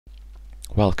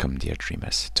Welcome, dear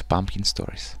dreamers, to Pumpkin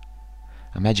Stories,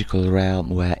 a magical realm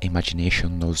where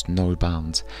imagination knows no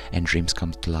bounds and dreams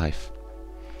come to life.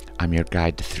 I'm your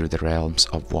guide through the realms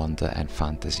of wonder and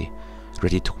fantasy,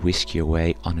 ready to whisk you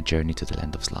away on a journey to the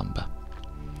land of slumber.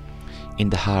 In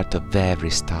the heart of every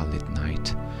starlit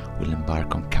night, we'll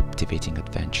embark on captivating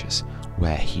adventures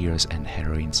where heroes and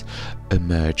heroines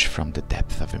emerge from the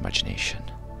depth of imagination.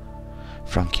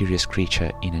 From curious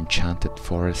creatures in enchanted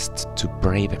forests to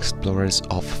brave explorers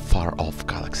of far-off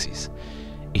galaxies,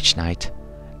 each night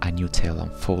a new tale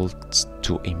unfolds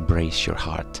to embrace your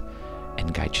heart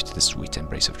and guide you to the sweet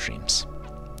embrace of dreams.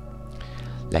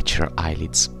 Let your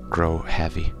eyelids grow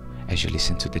heavy as you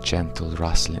listen to the gentle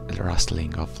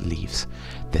rustling of leaves,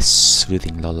 the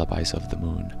soothing lullabies of the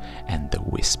moon, and the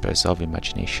whispers of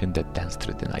imagination that dance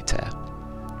through the night air.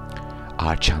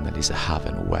 Our channel is a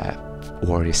haven where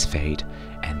worries fade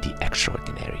and the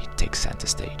extraordinary takes center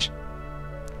stage.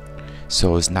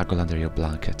 So snuggle under your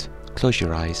blanket, close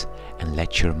your eyes, and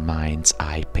let your mind's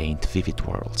eye paint vivid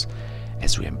worlds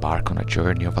as we embark on a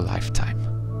journey of a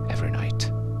lifetime every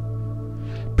night.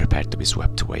 Prepare to be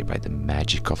swept away by the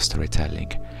magic of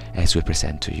storytelling as we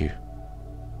present to you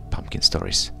Pumpkin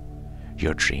Stories.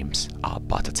 Your dreams are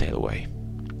but a tale away.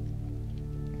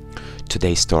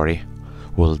 Today's story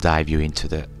will dive you into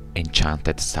the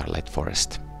enchanted Starlight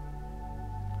Forest.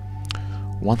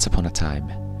 Once upon a time,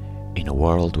 in a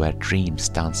world where dreams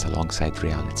dance alongside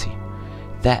reality,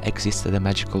 there existed a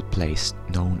magical place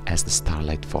known as the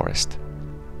Starlight Forest.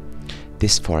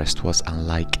 This forest was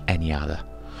unlike any other,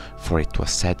 for it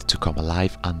was said to come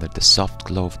alive under the soft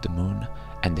glow of the moon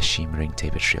and the shimmering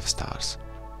tapestry of stars.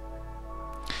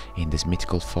 In this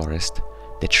mythical forest,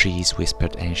 the trees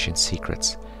whispered ancient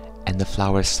secrets, and the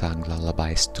flowers sang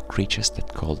lullabies to creatures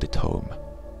that called it home.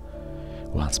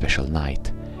 One special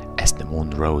night, as the moon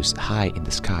rose high in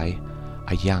the sky,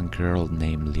 a young girl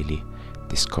named Lily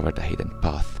discovered a hidden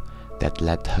path that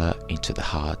led her into the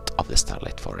heart of the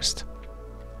Starlight Forest.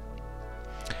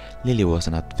 Lily was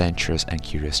an adventurous and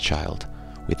curious child,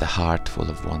 with a heart full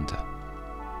of wonder.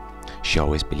 She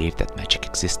always believed that magic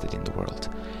existed in the world,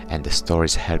 and the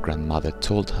stories her grandmother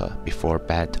told her before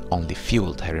bed only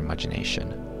fueled her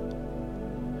imagination.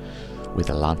 With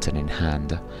a lantern in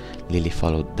hand, Lily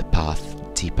followed the path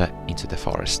deeper into the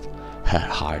forest, her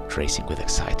heart racing with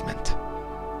excitement.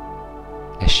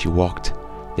 As she walked,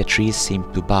 the trees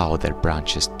seemed to bow their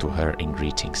branches to her in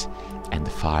greetings, and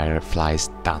the fireflies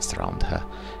danced around her,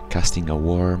 casting a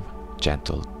warm,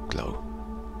 gentle glow.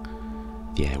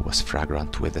 The air was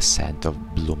fragrant with the scent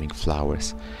of blooming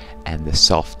flowers, and the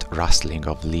soft rustling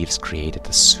of leaves created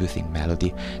a soothing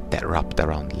melody that wrapped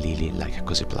around Lily like a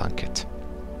cozy blanket.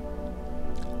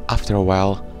 After a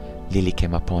while, Lily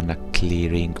came upon a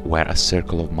clearing where a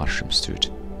circle of mushrooms stood.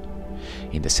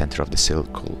 In the center of the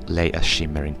circle lay a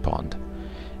shimmering pond,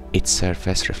 its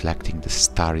surface reflecting the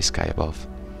starry sky above.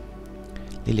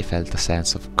 Lily felt a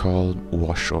sense of calm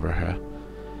wash over her,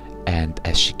 and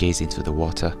as she gazed into the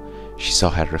water, she saw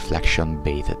her reflection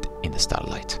bathed in the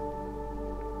starlight.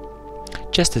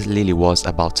 Just as Lily was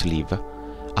about to leave,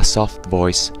 a soft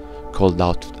voice called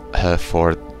out her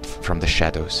from the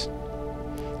shadows.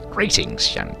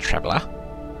 "Greetings, young traveler.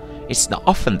 It's not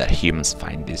often that humans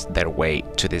find their way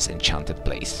to this enchanted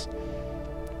place."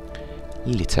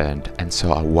 Lily turned and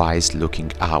saw a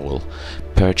wise-looking owl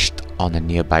perched on a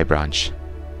nearby branch,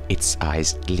 its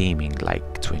eyes gleaming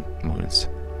like twin moons.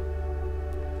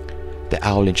 The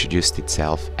owl introduced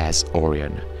itself as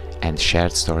Orion and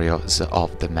shared stories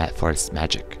of the forest's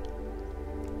magic.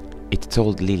 It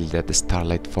told Lily that the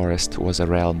Starlight Forest was a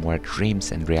realm where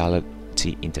dreams and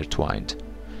reality intertwined,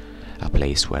 a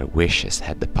place where wishes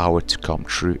had the power to come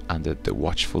true under the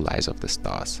watchful eyes of the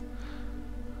stars.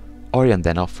 Orion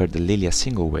then offered Lily a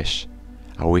single wish,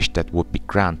 a wish that would be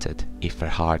granted if her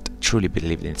heart truly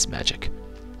believed in its magic.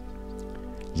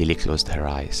 Lily closed her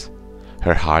eyes,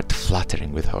 her heart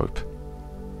fluttering with hope.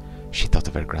 She thought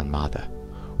of her grandmother,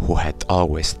 who had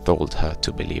always told her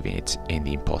to believe in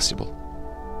the impossible.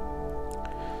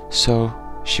 So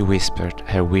she whispered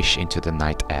her wish into the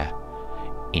night air,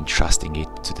 entrusting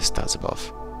it to the stars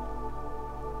above.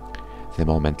 The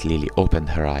moment Lily opened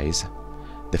her eyes,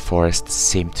 the forest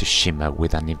seemed to shimmer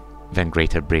with an even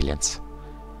greater brilliance.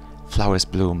 Flowers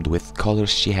bloomed with colors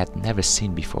she had never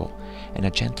seen before, and a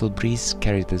gentle breeze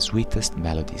carried the sweetest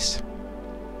melodies.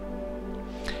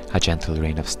 A gentle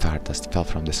rain of stardust fell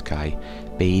from the sky,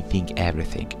 bathing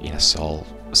everything in a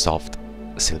soft,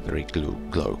 silvery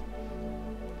glow.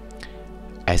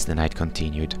 As the night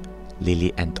continued,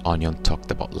 Lily and Onion talked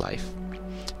about life,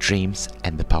 dreams,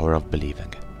 and the power of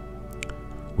believing.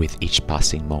 With each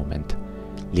passing moment,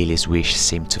 Lily's wish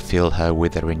seemed to fill her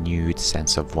with a renewed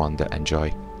sense of wonder and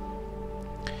joy.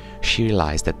 She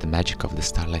realized that the magic of the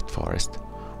Starlight Forest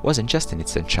wasn't just in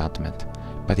its enchantment,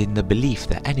 but in the belief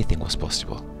that anything was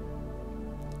possible.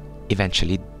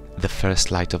 Eventually, the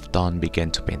first light of dawn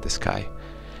began to paint the sky,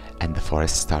 and the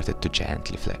forest started to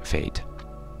gently fade.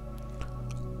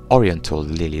 Orion told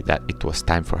Lily that it was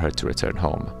time for her to return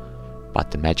home,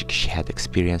 but the magic she had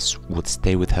experienced would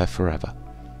stay with her forever.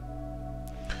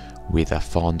 With a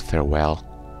fond farewell,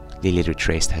 Lily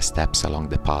retraced her steps along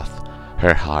the path,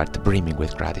 her heart brimming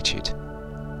with gratitude.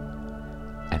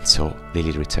 And so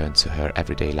Lily returned to her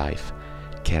everyday life,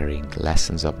 carrying the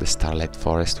lessons of the Starlight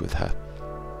Forest with her.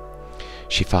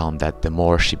 She found that the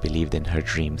more she believed in her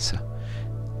dreams,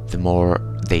 the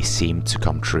more they seemed to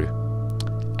come true.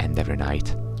 And every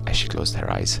night, as she closed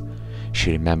her eyes,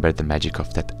 she remembered the magic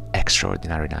of that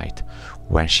extraordinary night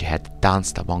when she had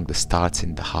danced among the stars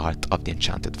in the heart of the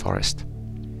Enchanted Forest.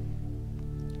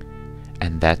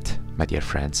 And that, my dear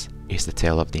friends, is the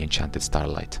tale of the Enchanted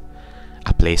Starlight,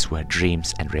 a place where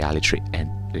dreams and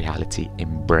reality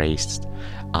embraced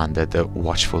under the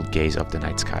watchful gaze of the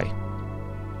night sky.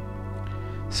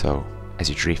 So, as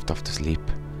you drift off to sleep,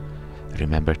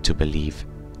 remember to believe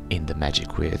in the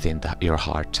magic within your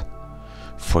heart,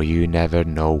 for you never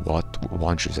know what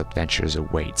wondrous adventures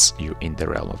awaits you in the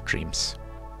realm of dreams.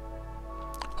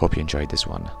 Hope you enjoyed this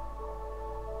one.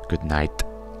 Good night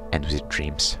and sweet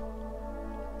dreams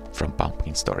from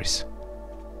Pumpkin Stories.